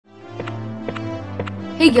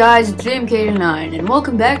Hey guys, it's MK9 and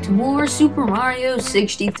welcome back to more Super Mario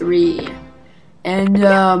 63. And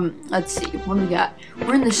let's see, what do we got?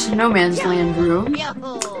 We're in the Snowman's Land room,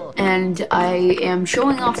 and I am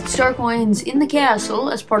showing off the star coins in the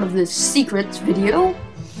castle as part of this secrets video.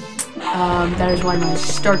 That is why my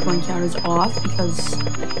star coin count is off, because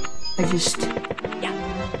I just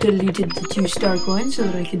deleted the 2 star coins so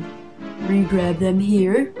that I could re-grab them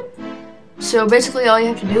here. So basically all you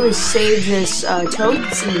have to do is save this toad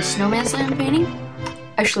that's in the Snowman's Land painting.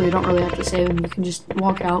 Actually, you don't really have to save him, you can just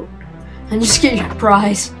walk out and just get your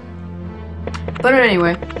prize. But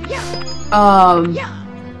anyway,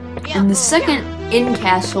 and the second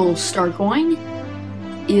in-castle star coin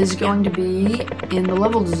is going to be in the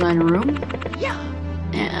level designer room.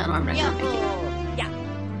 And I'm not gonna make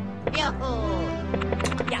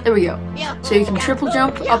it. There we go. So you can triple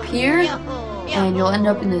jump up here, and you'll end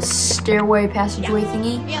up in this stairway passageway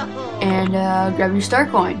thingy, and grab your star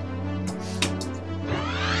coin.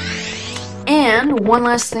 And one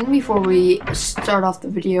last thing before we start off the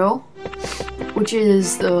video, which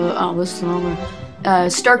is the this is the wrong one.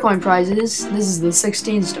 Star coin prizes. This is the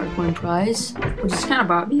 16 star coin prize, which is kind of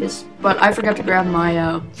obvious, but I forgot to grab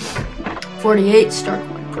my 48 star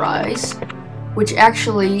coin prize, which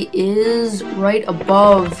actually is right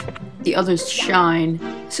above the other's shine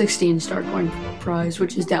 16 star coin prize,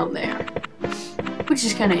 which is down there, which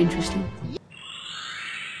is kind of interesting.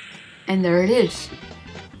 And there it is.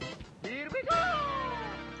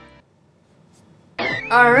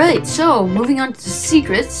 Alright, so moving on to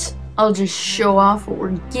secrets, I'll just show off what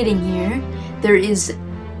we're getting here. There is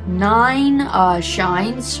 9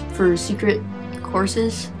 shines for secret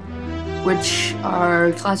courses, which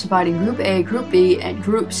are classified in Group A, Group B, and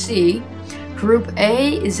Group C. Group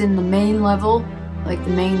A is in the main level, like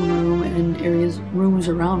the main room and rooms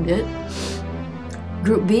around it.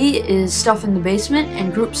 Group B is stuff in the basement,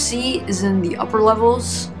 and Group C is in the upper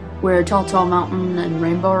levels, where Tall Tall Mountain and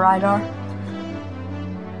Rainbow Ride are.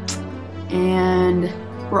 And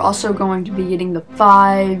we're also going to be getting the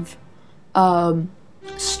 5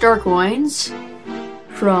 star coins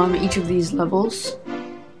from each of these levels.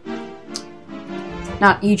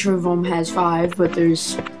 Not each of them has 5, but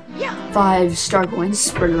there's 5 star coins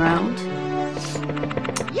spread around.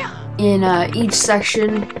 In each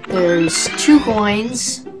section, there's 2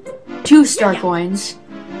 star coins,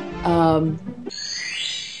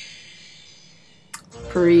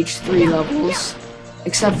 for each 3 levels,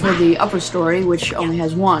 except for the upper story, which only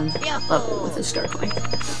has 1 level with a star coin.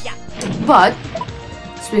 But,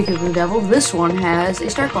 speaking of the devil, this one has a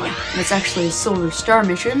star coin, and it's actually a silver star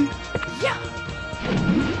mission.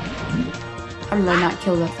 How did I not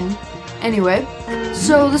kill that thing? Anyway,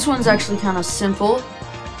 so this one's actually kind of simple.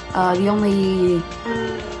 The only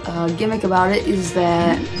gimmick about it is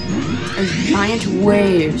that there's giant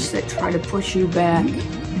waves that try to push you back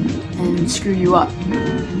and screw you up.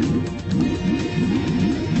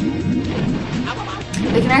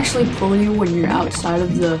 They can actually pull you when you're outside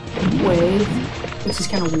of the wave, which is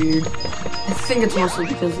kind of weird. I think it's mostly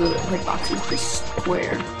because the hitbox is just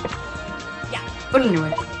square. But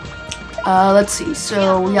anyway, let's see.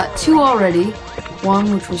 So we got 2 already.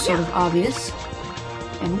 1 which was sort of obvious.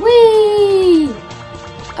 And whee!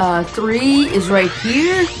 3 is right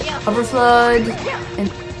here. Hover flood.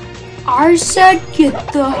 And I said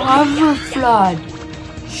get the hover flood.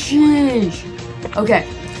 Sheesh. Okay.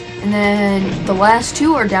 And then the last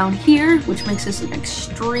 2 are down here, which makes this an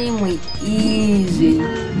extremely easy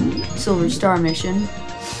silver star mission.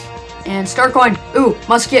 And star coin. Ooh,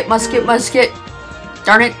 musket.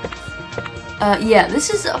 Darn it. Yeah,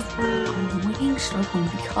 this is a winning star coin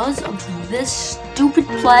because of this stupid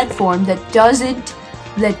platform that doesn't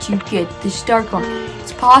let you get the star coin.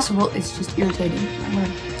 It's possible, it's just irritating. I'm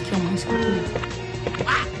gonna kill myself too.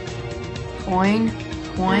 Coin.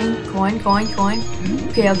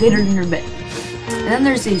 Okay, I'll get it in a bit. And then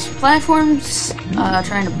there's these platforms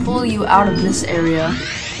trying to pull you out of this area.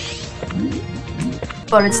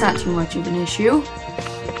 But it's not too much of an issue.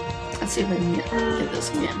 Let's see if I can get this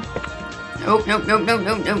again. Nope. Not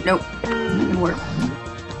gonna work.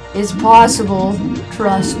 It's possible,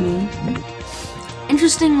 trust me.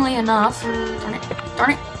 Interestingly enough,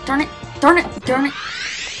 darn it.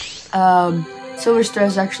 Silver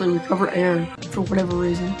stars actually recover air for whatever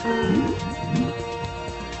reason.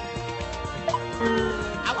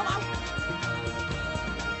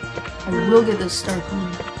 I will get this star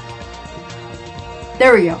coin.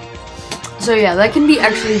 There we go. So yeah, that can be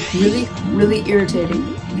actually really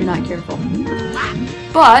irritating if you're not careful.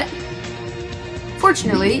 But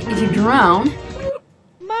fortunately, if you drown,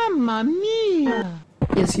 Mamma mia!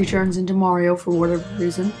 Yes, he turns into Mario for whatever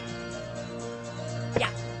reason.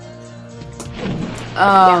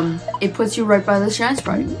 it puts you right by the shine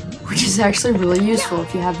sprite, which is actually really useful.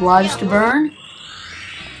 If you have lives to burn,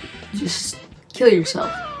 just kill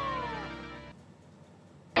yourself.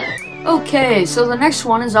 Okay, so the next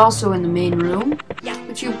one is also in the main room,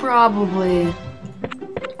 which you probably...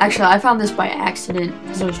 Actually, I found this by accident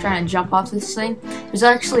because I was trying to jump off this thing. There's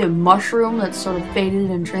actually a mushroom that's sort of faded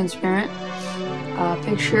and transparent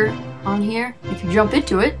picture on here. If you jump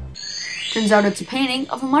into it, turns out it's a painting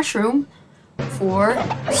of a mushroom for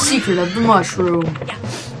Secret of the Mushroom.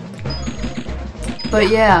 But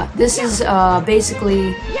yeah, this is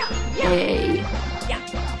basically a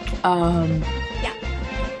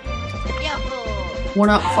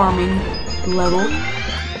one-up farming level.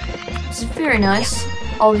 This is very nice.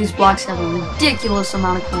 All these blocks have a ridiculous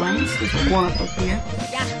amount of coins. There's a one-up up here.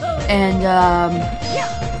 And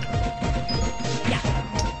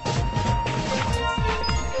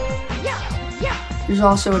there's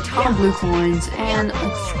also a ton of blue coins and,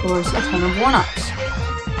 of course, a ton of one-ups.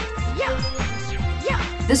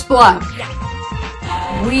 This block,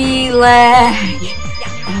 we lag.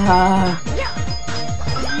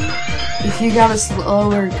 If you got a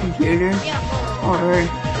slower computer, or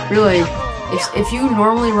really, if you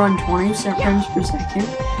normally run 20 frames per second,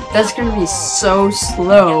 that's gonna be so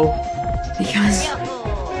slow because,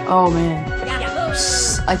 oh man,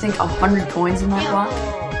 there's, I think 100 coins in that block.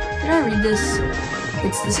 Did I read this?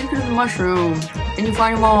 It's the Secret of the Mushroom, and you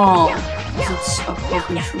find them all. It's a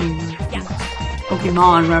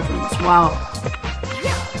Pokemon reference. Wow.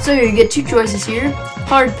 So you get two choices here: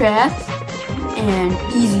 hard path and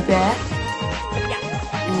easy path.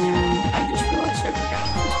 And I just realized I forgot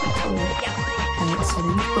my color palette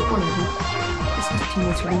settings, but whatever. It's not too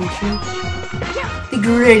much of an issue. The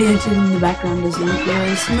gradient in the background doesn't look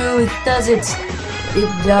very smooth, does it? It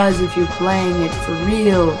does if you're playing it for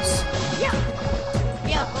reals.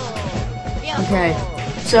 Okay,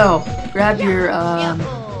 so grab your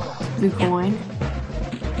blue coin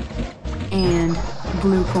and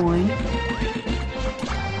blue coin.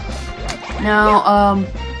 Now,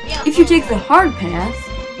 if you take the hard path,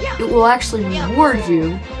 it will actually reward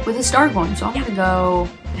you with a star coin. So I'm gonna go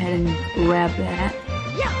ahead and grab that.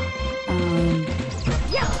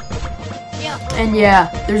 And yeah,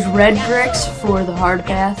 there's red bricks for the hard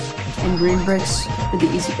path and green bricks for the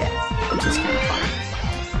easy path, which is kind of fun.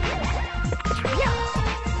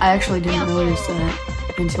 I actually didn't notice that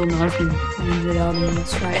until Narfin pointed it out, and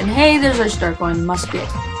let's try it. And hey, there's our star coin. Must get.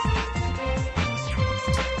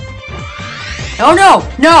 Oh no!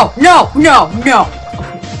 No! No! No! No!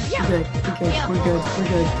 Okay, we're good. We're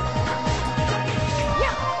good.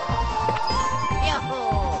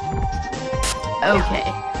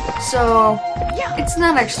 Okay, so it's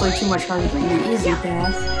not actually too much harder than the easy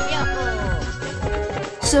path.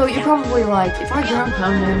 So you're probably like, if I ground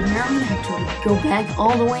pound down here, I'm gonna have to go back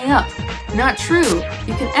all the way up. Not true.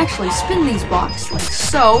 You can actually spin these blocks like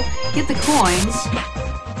so, get the coins,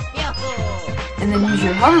 and then use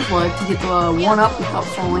your hoverfly to get the one-up without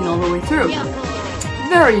falling all the way through.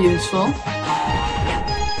 Very useful.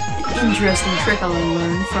 An interesting trick I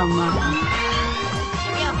learned from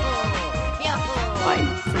my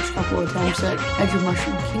first couple of attempts at Edge of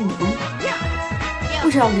Mushroom Kingdom,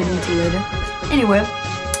 which I'll get into later. Anyway,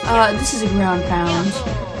 this is a ground pound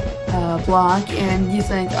block, and you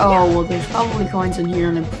think, oh, well, there's probably coins in here,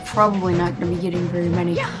 and I'm probably not going to be getting very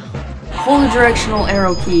many. Hold the directional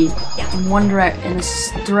arrow key in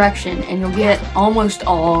this direction, and you'll get almost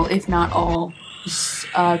all, if not all,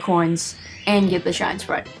 coins, and get the shine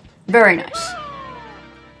sprite. Very nice.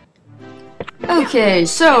 Okay,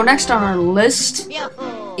 so next on our list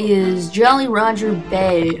is Jolly Roger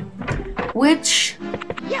Bay, which,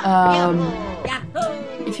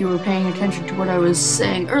 if you were paying attention to what I was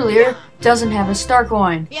saying earlier, doesn't have a star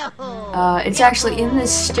coin. It's actually in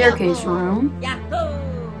this staircase room.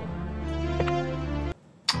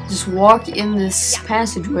 Just walk in this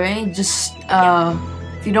passageway. Just,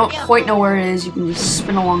 if you don't quite know where it is, you can just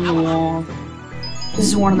spin along the wall. This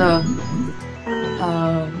is one of the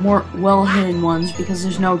more well-hidden ones because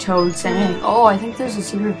there's no toad saying, oh, I think there's a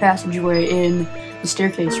secret passageway in the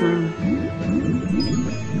staircase room.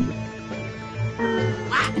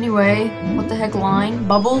 Anyway, what the heck line?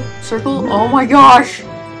 Bubble? Circle? Oh my gosh!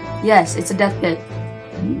 Yes, it's a death pit.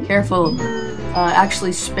 Careful.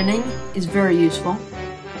 Actually spinning is very useful.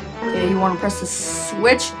 Okay, you want to press the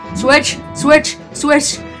switch, switch, switch,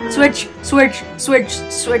 switch, switch, switch, switch,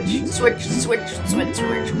 switch, switch, switch, switch,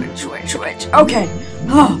 switch, switch, switch. Okay.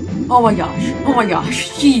 Oh my gosh. Oh my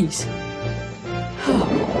gosh. Jeez.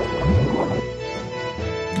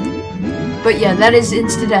 But yeah, that is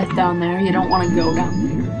insta-death down there. You don't want to go down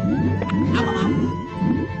there.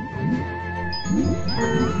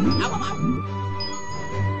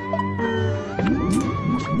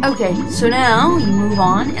 Okay, so now you move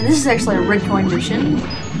on, and this is actually a red coin mission.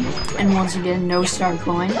 And once again, no star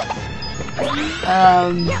coin.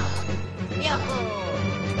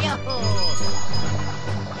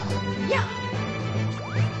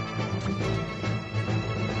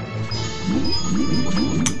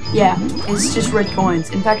 Yeah, it's just red coins.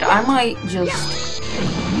 In fact, I might just go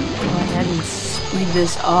ahead and speed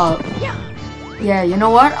this up. Yeah, you know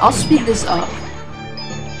what? I'll speed this up.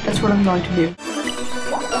 That's what I'm going to do.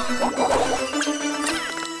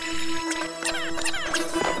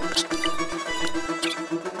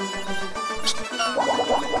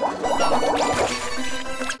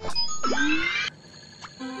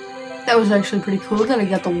 That was actually pretty cool that I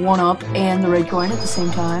got the 1-up and the red coin at the same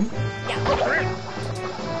time.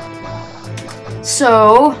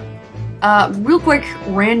 So, real quick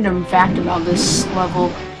random fact about this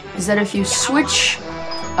level is that if you switch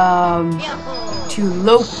to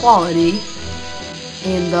low quality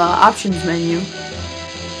in the options menu,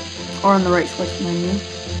 or in the right click menu,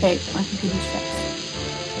 hey, my computer's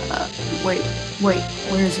fast. Wait,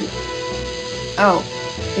 where is it? Oh,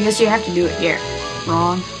 I guess you have to do it here.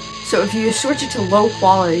 Wrong. So if you switch it to low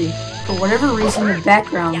quality, for whatever reason the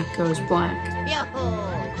background goes blank.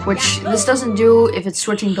 Which this doesn't do if it's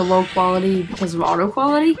switching to low quality because of auto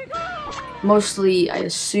quality. Mostly, I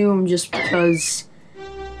assume, just because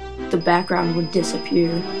the background would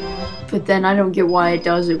disappear. But then I don't get why it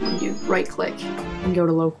does it when you right click and go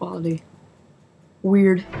to low quality.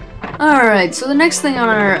 Weird. Alright, so the next thing on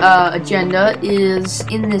our agenda is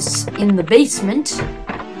in the basement.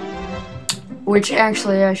 Which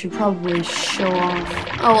actually I should probably show off.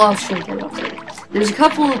 Oh, I'll show that off later. There's a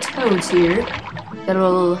couple of toads here that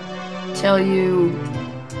will tell you,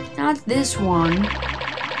 not this one.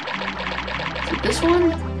 Is it this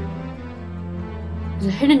one? There's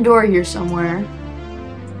a hidden door here somewhere,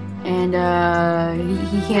 and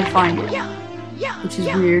he can't find it, which is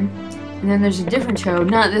weird. And then there's a different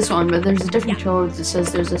toad, not this one, but there's a different toad that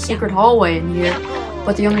says there's a secret hallway in here,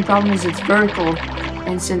 but the only problem is it's vertical.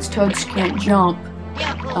 And since toads can't jump,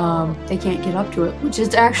 they can't get up to it, which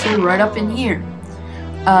is actually right up in here.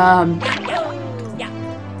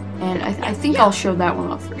 And I think I'll show that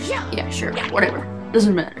one off first. Yeah, sure, whatever.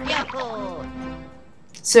 Doesn't matter.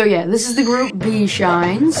 So yeah, this is the group B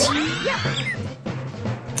Shines.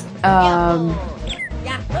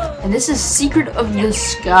 And this is Secret of the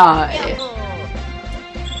Sky.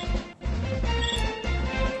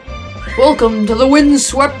 Welcome to the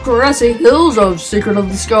windswept grassy hills of Secret of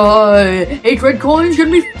the Sky. 8 red coins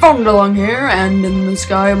can be found along here and in the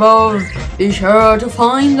sky above. Be sure to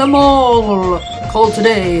find them all. Call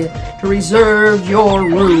today to reserve your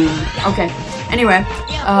room. Okay, anyway,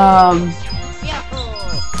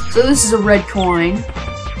 so this is a red coin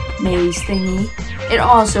maze thingy. It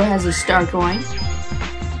also has a star coin.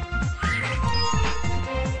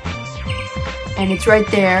 And it's right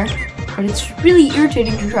there. But it's really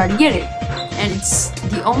irritating to try to get it. And it's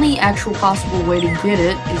the only actual possible way to get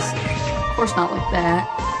it is, of course, not like that.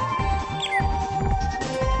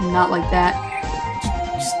 Not like that.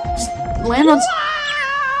 Just land on...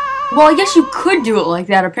 Well, I guess you could do it like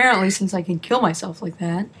that, apparently, since I can kill myself like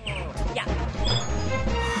that.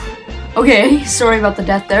 Okay, sorry about the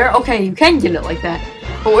death there. Okay, you can get it like that.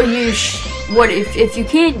 But what if you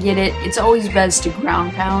can't get it, it's always best to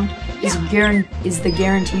ground pound. Is the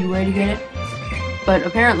guaranteed way to get it, but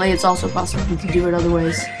apparently it's also possible to do it other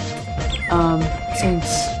ways. Since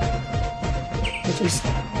I just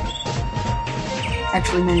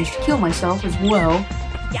actually managed to kill myself as well.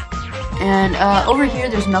 And over here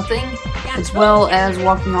there's nothing, as well as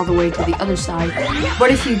walking all the way to the other side. But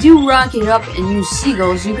if you do rocket up and use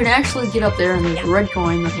seagulls, you can actually get up there, and there's a red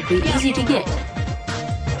coin that will be easy to get,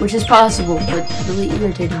 which is possible, but really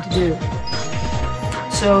irritating to do.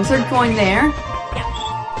 So, third coin there.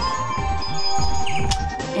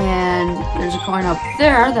 And there's a coin up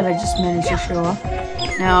there that I just managed to show off.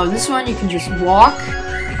 Now, this one you can just walk.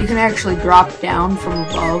 You can actually drop down from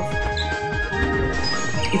above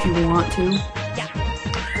if you want to.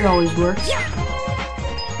 It always works.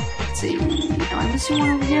 Let's see. Am I missing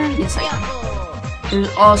one over here? Yes, I am.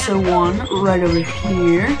 There's also one right over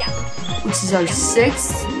here, which is our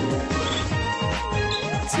 6th.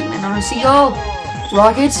 Let's see, land on a seagull.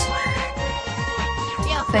 Rockets.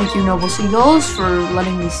 Thank you, noble seagulls, for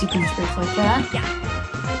letting me sequence break like that.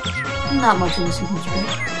 Not much of a sequence break.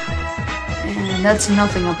 And that's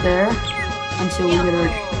nothing up there until we get our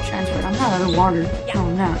transfer. I'm not out of water. No,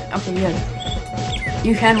 I'm not. Okay, yeah.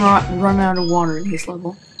 You can run out of water in this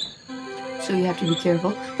level. So so you have to be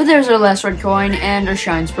careful. But there's our last red coin and our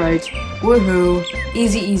shine sprite. Woohoo!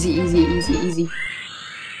 Easy, easy, easy, easy, easy.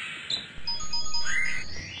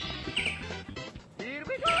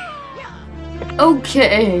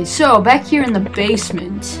 Okay, so back here in the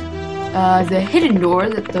basement, the hidden door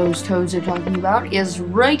that those toads are talking about is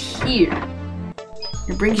right here.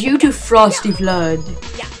 It brings you to Frosty Flood,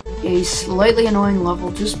 a slightly annoying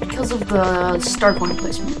level just because of the star coin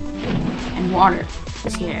placement and water.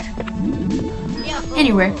 Yeah.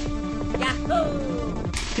 Anyway,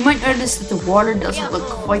 you might notice that the water doesn't look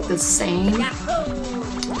quite the same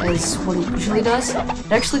as what it usually does.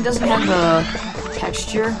 It actually doesn't have the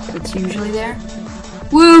texture that's usually there.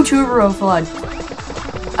 Woo, Tubero Flood!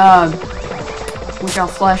 Which I'll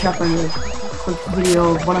flash up in a quick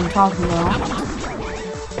video of what I'm talking about.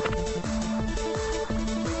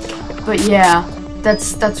 But yeah,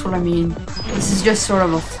 that's what I mean. This is just sort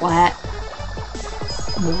of a flat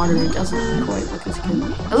water. It doesn't quite look as good.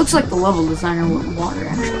 It looks like the level designer with water,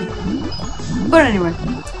 actually. But anyway,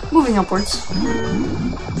 moving upwards.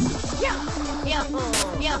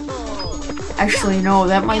 Actually, no,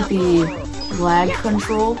 that might be lag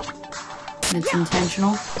control, and it's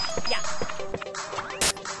intentional.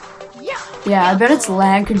 Yeah, I bet it's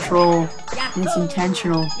lag control, and it's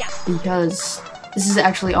intentional, because this is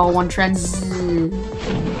actually all one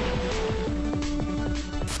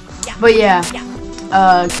But yeah,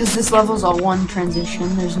 because this level is all one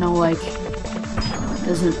transition, there's no, like,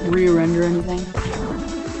 doesn't re-render anything.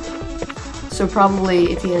 So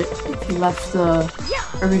probably if you left the,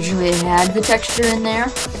 originally it had the texture in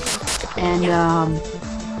there, and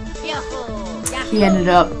he ended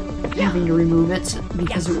up having to remove it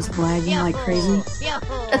because it was lagging like crazy.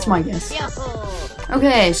 That's my guess.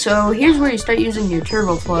 Okay, so here's where you start using your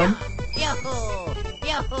Turbo Flood.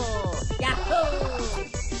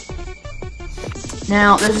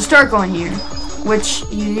 Now, there's a star coin here, which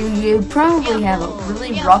you probably have a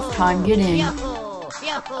really rough time getting,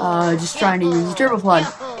 just trying to use the Turbo Flood.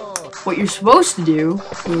 What you're supposed to do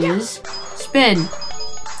is spin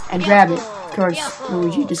and grab it. Of course,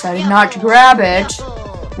 Luigi decided not to grab it.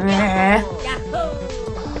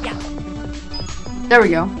 There we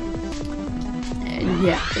go. And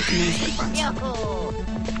yeah,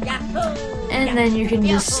 and then you can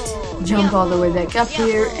just jump all the way back up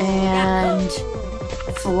here and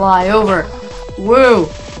fly over. Woo!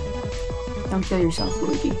 Don't kill yourself,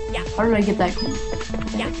 Luigi. How did I get that coin?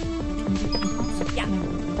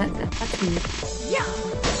 That's weird.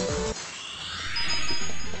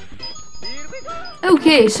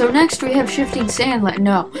 Okay, so next we have shifting sand.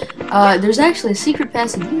 No, there's actually a secret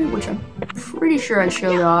passage here, which I'm pretty sure I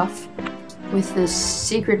showed off. With this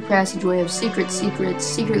secret passageway of secrets,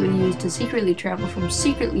 secretly used to secretly travel from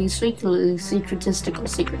secretism,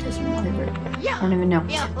 whatever. I don't even know.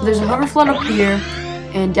 There's a hover flood up here,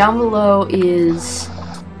 and down below is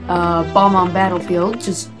Bomb on Battlefield.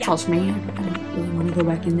 Just trust me, I don't really want to go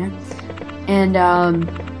back in there. And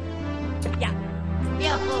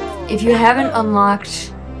if you haven't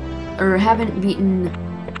unlocked or haven't beaten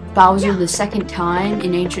Bowser the second time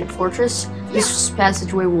in Ancient Fortress, this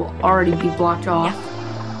passageway will already be blocked off.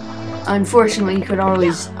 Unfortunately, you could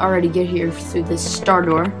already get here through this star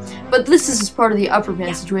door, but this is part of the upper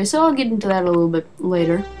passageway, so I'll get into that a little bit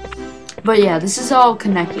later. But yeah, this is all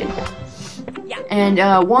connected. And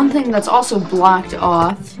one thing that's also blocked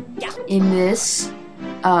off in this,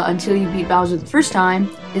 until you beat Bowser the first time,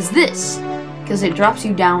 is this, because it drops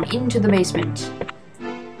you down into the basement.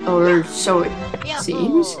 Or so it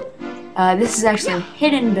seems. This is actually a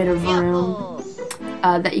hidden bit of room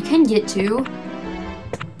that you can get to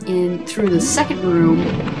through the second room.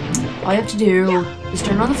 All you have to do is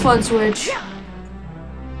turn on the flood switch.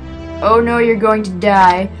 Oh no, you're going to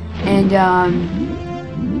die. And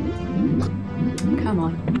come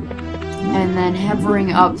on. And then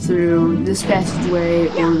hovering up through this passageway,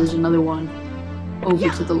 or there's another one over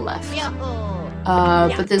to the left.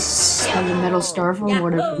 But this has a metal star for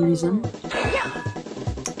whatever reason.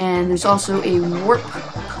 And there's also a warp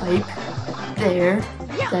pipe there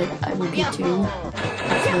that I will get to,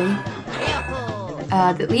 hopefully,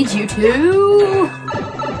 that leads you to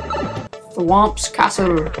Thwomp's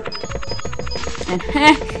castle. And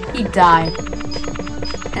he died.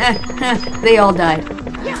 They all died.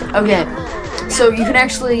 Okay, so you can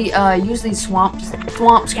actually use these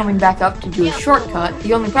Thwomps coming back up to do a shortcut.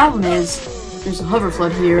 The only problem is there's a hover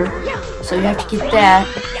flood here, so you have to get that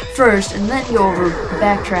first, and then go over,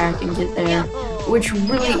 backtrack, and get there, which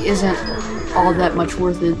really isn't all that much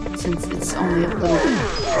worth it, since it's only a little bit.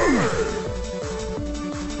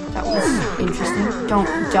 That was interesting. Don't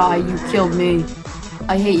die, you killed me.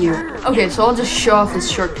 I hate you. Okay, so I'll just show off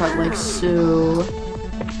this shortcut like so.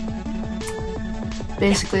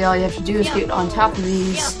 Basically, all you have to do is get on top of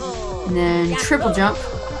these, and then triple jump,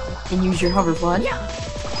 and use your hover flood.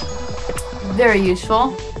 Very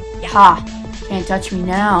useful. Ha! Can't touch me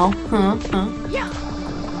now. Huh?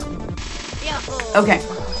 Okay.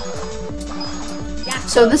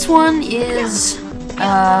 So this one is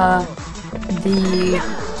the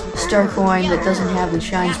star coin that doesn't have the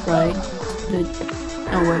shine sprite.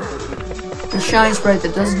 The shine sprite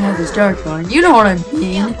that doesn't have the star coin. You know what I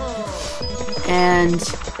mean. And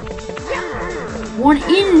one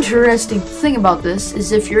interesting thing about this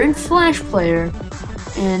is if you're in Flash Player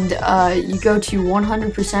and you go to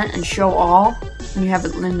 100% and show all, and you have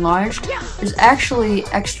it enlarged, there's actually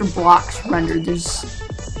extra blocks rendered.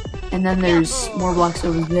 And then there's more blocks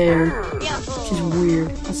over there, which is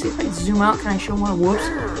weird. Let's see if I zoom out. Can I show more? Whoops.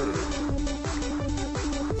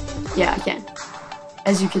 Yeah, I can.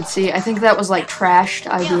 As you can see, I think that was like trashed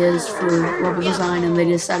ideas for level design, and they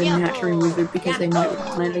decided not to remove it because they might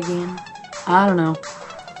want it again. I don't know.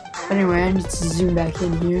 But anyway, I need to zoom back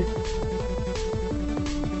in here.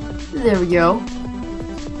 There we go.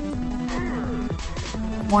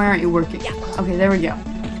 Why aren't you working? Okay, there we go.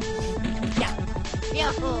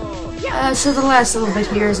 So the last little bit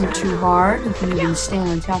here isn't too hard. You can even stand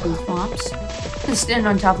on top of the flumps. You can stand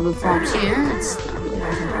on top of the flumps here. It's not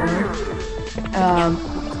really hard.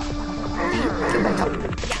 Go back up.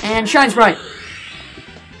 And shine sprite.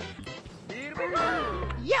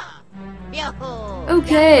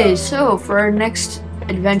 Okay, so for our next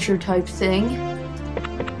adventure type thing,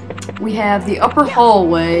 we have the upper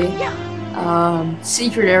hallway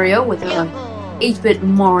secret area with a 8-bit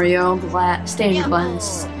Mario stained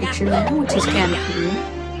glass picture there, which is kind of cool.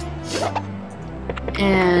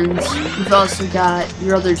 And you've also got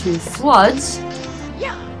your other two floods.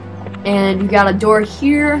 And you got a door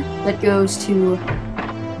here that goes to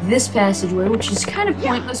this passageway, which is kind of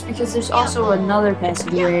pointless because there's also another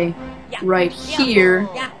passageway right here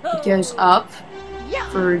that goes up.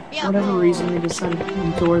 For whatever reason, they decided to put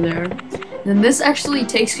a door there. And then this actually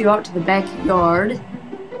takes you out to the backyard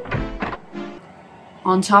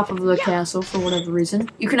on top of the castle for whatever reason.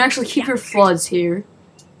 You can actually keep your floods here.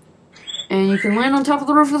 And you can land on top of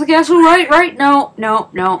the roof of the castle, right? No,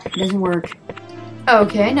 it doesn't work.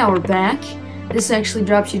 Okay, now we're back. This actually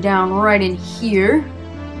drops you down right in here.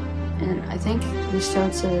 And I think this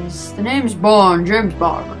toad says, "The name's Bond, James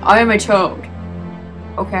Bond. I am a toad."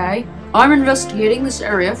 Okay. I'm investigating this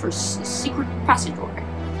area for a secret passageway.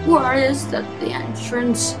 Word is that the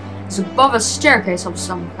entrance is above a staircase of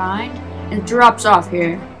some kind, and it drops off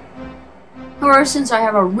here. However, since I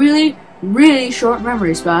have a really short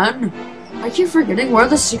memory span, I keep forgetting where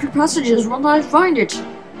the secret passage is when I find it.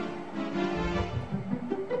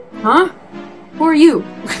 Huh? Who are you?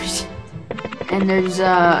 And there's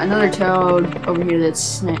another toad over here that's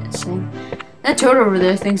saying, that toad over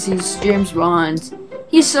there thinks he's James Bond.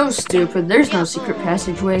 He's so stupid. There's no secret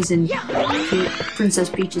passageways in Princess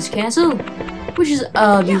Peach's castle, which is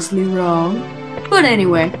obviously wrong. But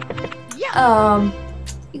anyway,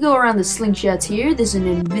 you go around the slingshots here. There's an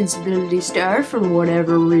invincibility star for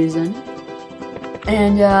whatever reason.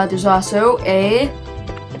 And there's also a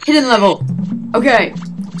hidden level. Okay,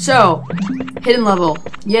 so hidden level.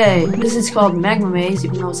 Yay. This is called Magma Maze,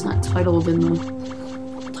 even though it's not titled in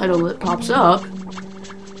the title that pops up.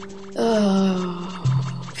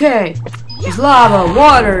 Okay. There's lava,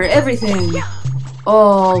 water, everything.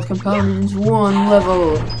 All compounded into one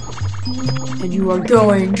level. And you are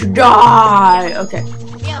going to die. Okay.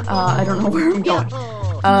 I don't know where I'm going.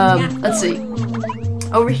 Let's see.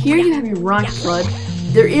 Over here you have your rock flood.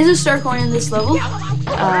 There is a star coin in this level.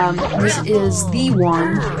 This is the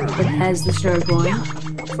one that has the star coin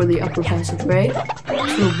for the upper passageway.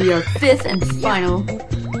 This will be our 5th and final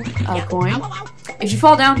coin. If you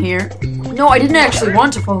fall down here, no, I didn't actually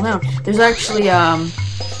want to fall down. There's actually a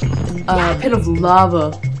pit of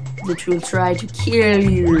lava that will try to kill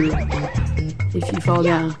you if you fall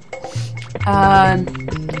down.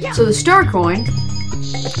 So the star coin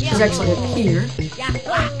is actually up here.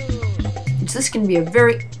 So this can be a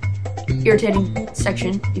very irritating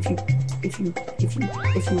section if you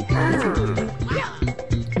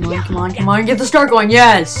come on, get the star coin.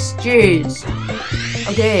 Yes, jeez.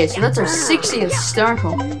 Okay, so that's our 60th star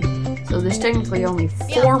coin. So there's technically only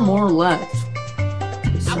 4 more left.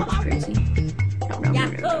 It's so crazy.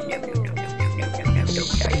 No,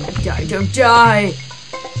 don't die.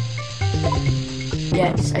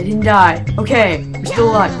 Yes, I didn't die. Okay, we're still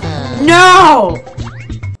alive. No!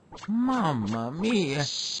 Mamma mia.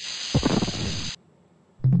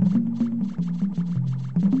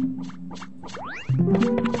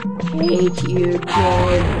 Hate you,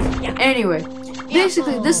 kid. Anyway,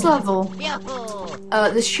 basically this level,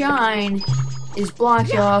 the shine is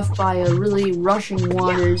blocked off by a really rushing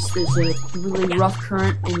waters. There's a really rough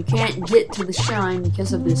current, and you can't get to the shine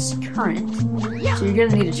because of this current. So you're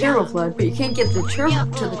gonna need a turbo flood, but you can't get the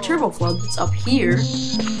turbo flood that's up here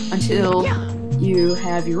until you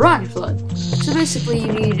have your rocket flood. So basically,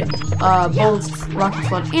 you need both rocket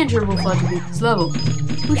flood and turbo flood to beat this level,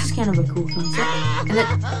 which is kind of a cool concept. And then,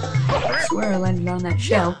 I swear I landed on that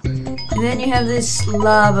shell. And then you have this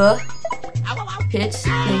lava pit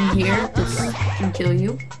thing here that can kill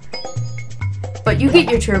you. But you get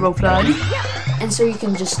your turbo flood, and so you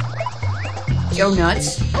can just go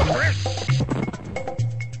nuts.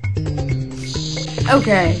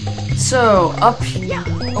 Okay, so up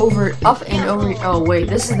and over. Oh wait,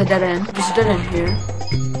 this is the dead end. There's a dead end here,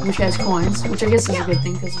 which has coins, which I guess is a good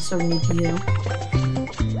thing because it's so neat to do.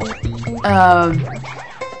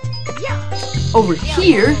 Over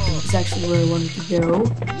here is actually where I wanted to go.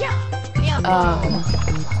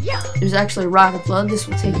 There's actually a rocket flood. This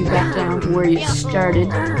will take you back down to where you started.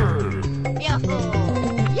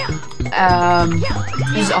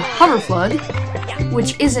 There's a hover flood,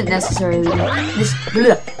 which isn't necessary.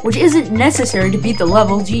 Which isn't necessary to beat the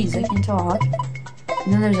level. Jeez, I can talk.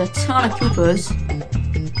 And then there's a ton of Koopas.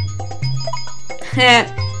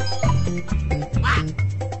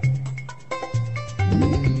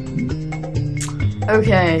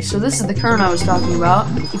 Okay, so this is the current I was talking about.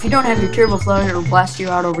 If you don't have your turbo flood, it'll blast you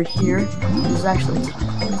out over here. There's actually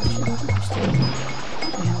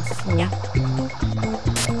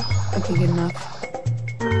okay, good enough.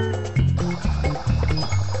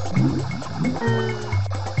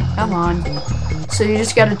 Come on. So you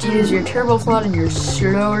just gotta use your turbo flood, and you're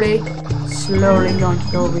slowly going to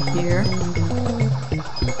go over here.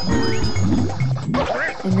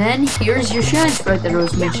 And then here's your shine sprite that I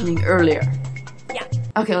was mentioning earlier.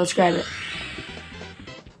 Okay, let's grab it.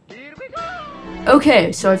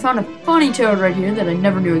 Okay, so I found a funny toad right here that I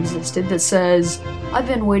never knew existed that says, I've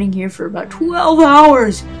been waiting here for about 12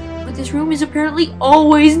 hours, but this room is apparently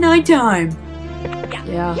always nighttime.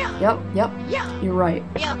 Yeah, yep, you're right.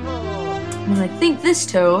 And I think this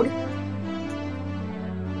toad...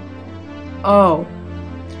 Oh.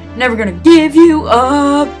 Never gonna give you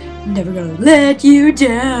up, never gonna let you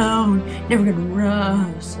down, never gonna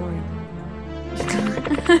run. Sorry.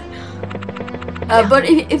 But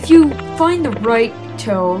if you find the right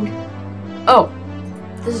toad... Oh,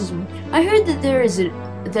 this is... I heard that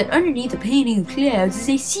that underneath the painting of clouds is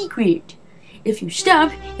a secret. If you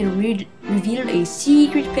stop, it'll reveal a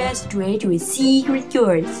secret passageway to a secret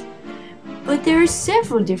course. But there are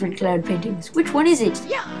several different cloud paintings. Which one is it?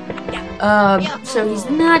 So he's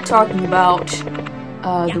not talking about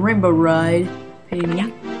the Rainbow Ride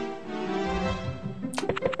painting.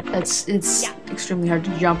 It's extremely hard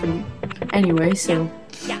to jump in anyway, so...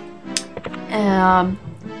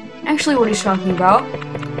 Actually what he's talking about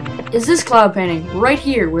is this cloud painting right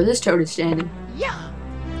here where this toad is standing.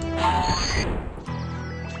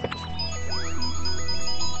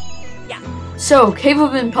 So, Cave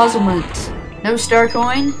of Empuzzlement. No star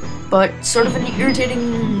coin, but sort of an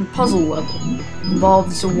irritating puzzle level.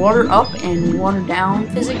 Involves water up and water down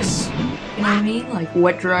physics, you know what I mean? Like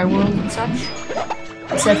Wet Dry World and such.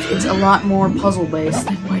 Except it's a lot more puzzle-based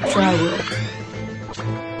than Wet Dry World.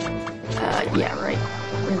 Yeah, right.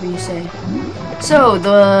 Whatever you say. So,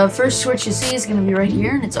 the first switch you see is going to be right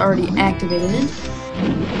here, and it's already activated,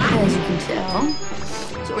 as you can tell.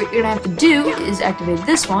 So what you're going to have to do is activate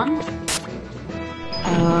this one.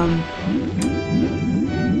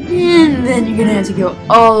 And then you're going to have to go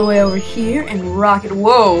all the way over here and rocket.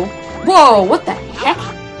 Whoa! Whoa! What the heck?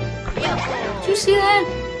 Did you see that?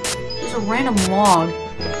 There's a random log.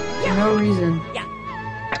 For no reason.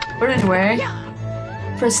 But anyway,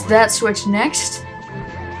 press that switch next.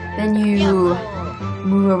 Then you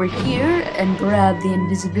move over here and grab the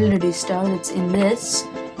invisibility star that's in this.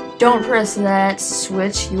 Don't press that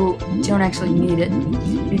switch, you don't actually need it.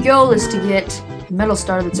 Your goal is to get the metal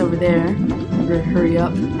star that's over there. Better hurry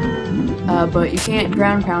up. But you can't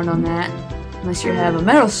ground pound on that unless you have a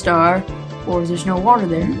metal star or there's no water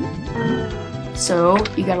there. So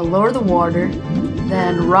you gotta lower the water,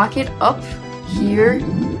 then rocket up here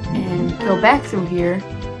and go back through here.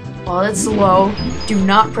 While it's low, do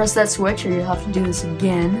not press that switch or you'll have to do this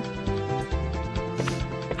again.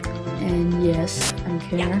 And yes, I don't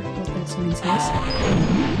care what that sign says.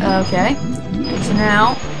 Okay, so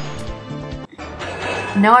now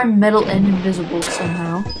I'm metal and invisible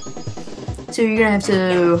somehow. So you're gonna have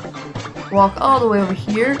to walk all the way over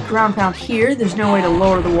here, ground pound here. There's no way to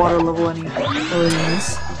lower the water level any lower than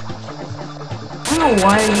this. I don't know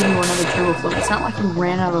why I gave you another turbo float. It's not like we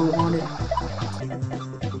ran out of water.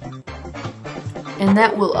 And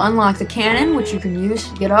that will unlock the cannon, which you can use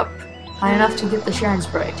to get up high enough to get the shine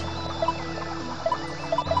sprite.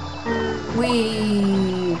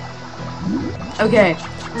 Okay,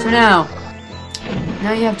 so now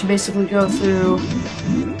you have to basically go through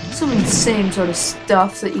some of the same sort of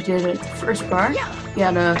stuff that you did at the first part. You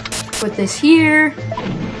gotta put this here,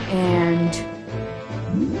 and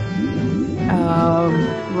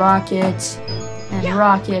rocket, and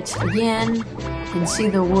rocket again, and see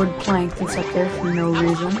the wood plank that's up there for no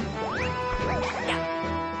reason.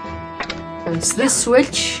 Press this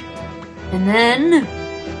switch, and then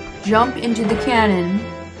jump into the cannon.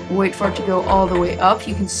 Wait for it to go all the way up.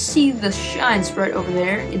 You can see the shine sprite over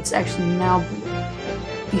there. It's actually now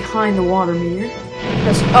behind the water meter.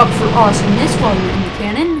 Press up for awesomeness while you're in the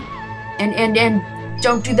cannon. And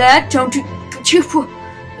don't do that. Don't do.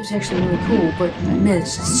 It was actually really cool, but I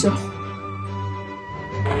missed. So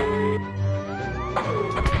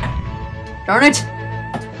darn it!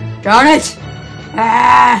 Darn it!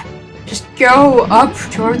 Ah! Just go up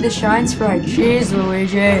toward the shine sprite. Jeez,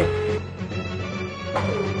 Luigi.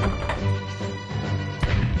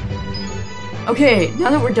 Okay, now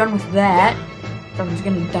that we're done with that, I was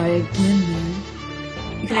gonna die again, man.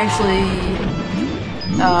 You can actually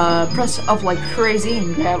press up like crazy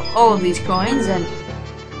and grab all of these coins and...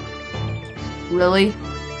 Really?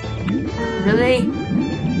 Really?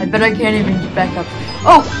 I bet I can't even get back up.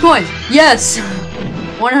 Oh, coins! Yes!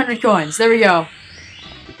 100 coins, there we go.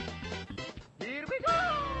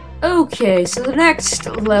 Okay, so the next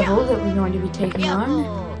level that we're going to be taking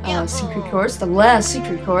on, secret course, the last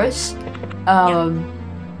secret course, in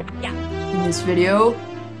this video,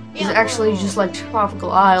 is actually just like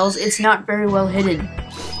Tropical Isles. It's not very well hidden.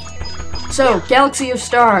 So, Galaxy of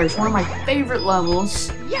Stars, one of my favorite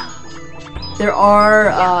levels. There are,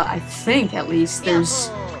 I think at least, there's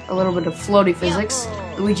a little bit of floaty physics.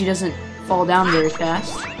 Luigi doesn't fall down very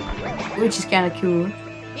fast, which is kind of cool.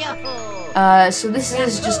 So this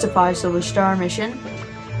is just a 5 silver star mission.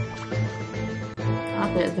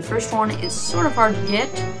 The first one is sort of hard to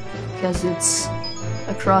get because it's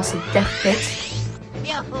across a death pit,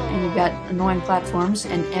 and you've got annoying platforms.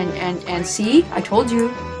 And see, I told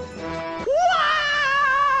you.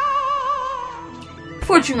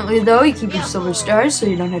 Fortunately, though, you keep your silver stars, so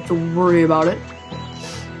you don't have to worry about it.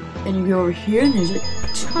 Then you go over here, and there's a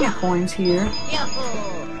ton of coins here.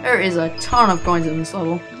 There is a ton of coins in this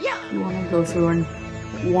level. You want to go through and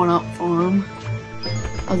one-up farm.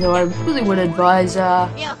 Although I really would advise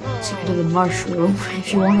Secret of the Mushroom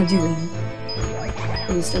if you want to do that.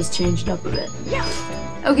 This does change it up a bit.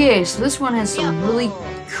 Okay, so this one has some really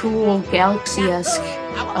cool Galaxy-esque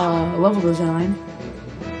level design.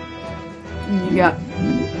 And you got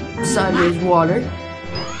sideways water.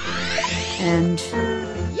 And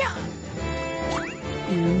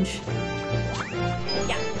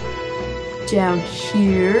down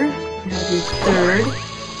here, you have your third.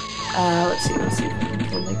 Let's see.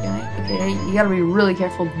 Kill that guy. Okay, you gotta be really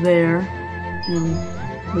careful there. And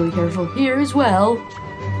really careful here as well.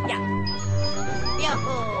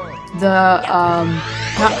 The,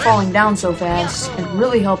 not falling down so fast can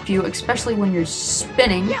really help you, especially when you're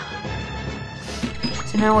spinning.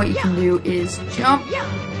 So now what you can do is jump.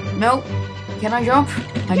 Nope. Can I jump?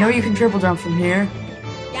 I know you can triple jump from here.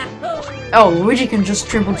 Oh, Luigi can just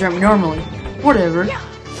triple jump normally. Whatever.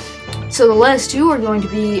 So the last two are going to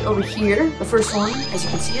be over here. The first one, as you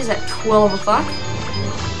can see, is at 12 o'clock.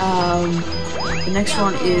 The next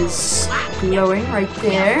one is glowing right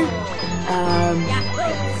there.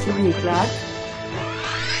 3 o'clock.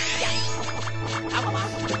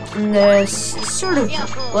 And there's sort of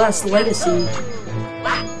last legacy.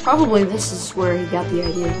 Probably this is where he got the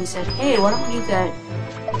idea. He said, hey, why don't we do that?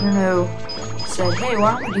 I don't know. He said, hey,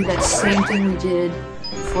 why don't we do that same thing we did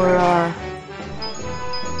for,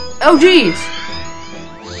 oh, jeez!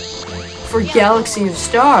 For Galaxy of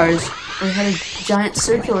Stars, we had a giant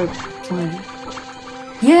circular planet.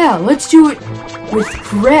 Yeah, let's do it with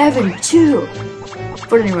gravity, too!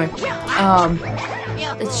 But anyway,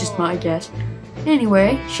 that's just my guess.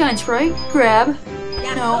 Anyway, shine sprite, grab.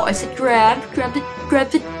 No, I said grab. Grab the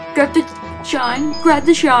shine. Grab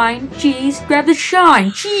the shine. Jeez, grab the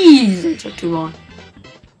shine. Jeez, it took too long.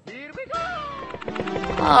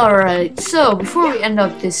 Alright, so before we end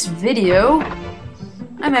up this video,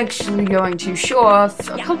 I'm actually going to show off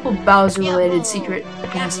a couple Bowser-related secret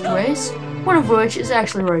passageways, one of which is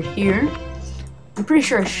actually right here. I'm pretty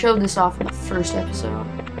sure I showed this off in the first episode.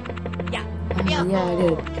 Yeah, I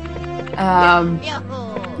did.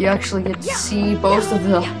 You actually get to see both of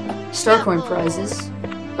the star coin prizes,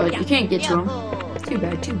 but you can't get to them. Too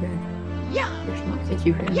bad, too bad. There's no thank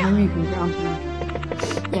you here. Maybe you can ground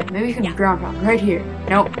pound. Yeah, maybe you can ground pound right here.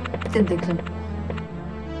 Nope, didn't think so.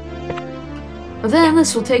 But then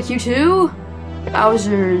this will take you to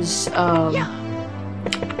Bowser's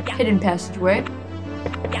hidden passageway.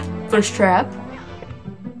 First trap.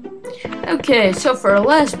 Okay, so for our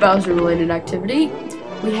last Bowser-related activity,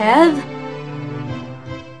 we have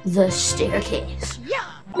the staircase,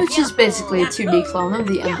 which is basically a 2D clone of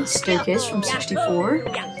the Endless Staircase from 64.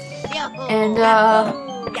 And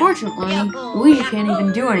fortunately, Luigi can't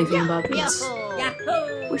even do anything about this,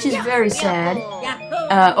 which is very sad.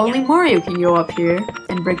 Only Mario can go up here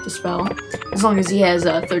and break the spell, as long as he has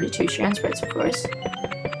 32 chance sprites, of course.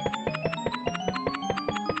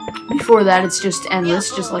 Before that, it's just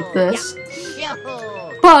endless, just like this.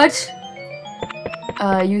 But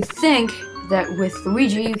you'd think that with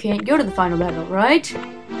Luigi, you can't go to the final battle, right?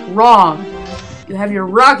 Wrong. You have your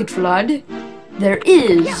rocket flood. There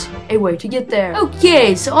is a way to get there.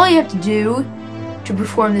 Okay, so all you have to do to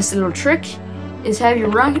perform this little trick is have your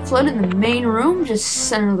rocket flood in the main room, just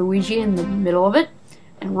center Luigi in the middle of it,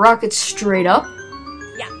 and rocket straight up.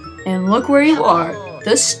 And look where you are,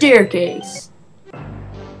 the staircase.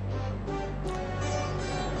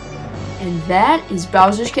 And that is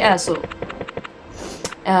Bowser's Castle.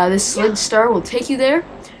 This slid star will take you there,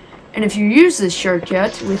 and if you use this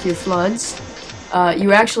shortcut with your floods,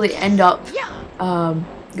 you actually end up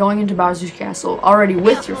going into Bowser's Castle already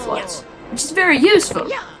with your floods, which is very useful.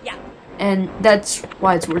 And that's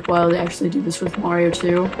why it's worthwhile to actually do this with Mario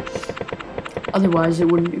too. Otherwise, it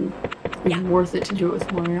wouldn't be even worth it to do it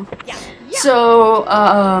with Mario. So,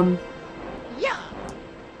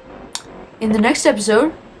 in the next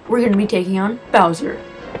episode, we're going to be taking on Bowser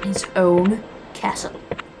in his own castle.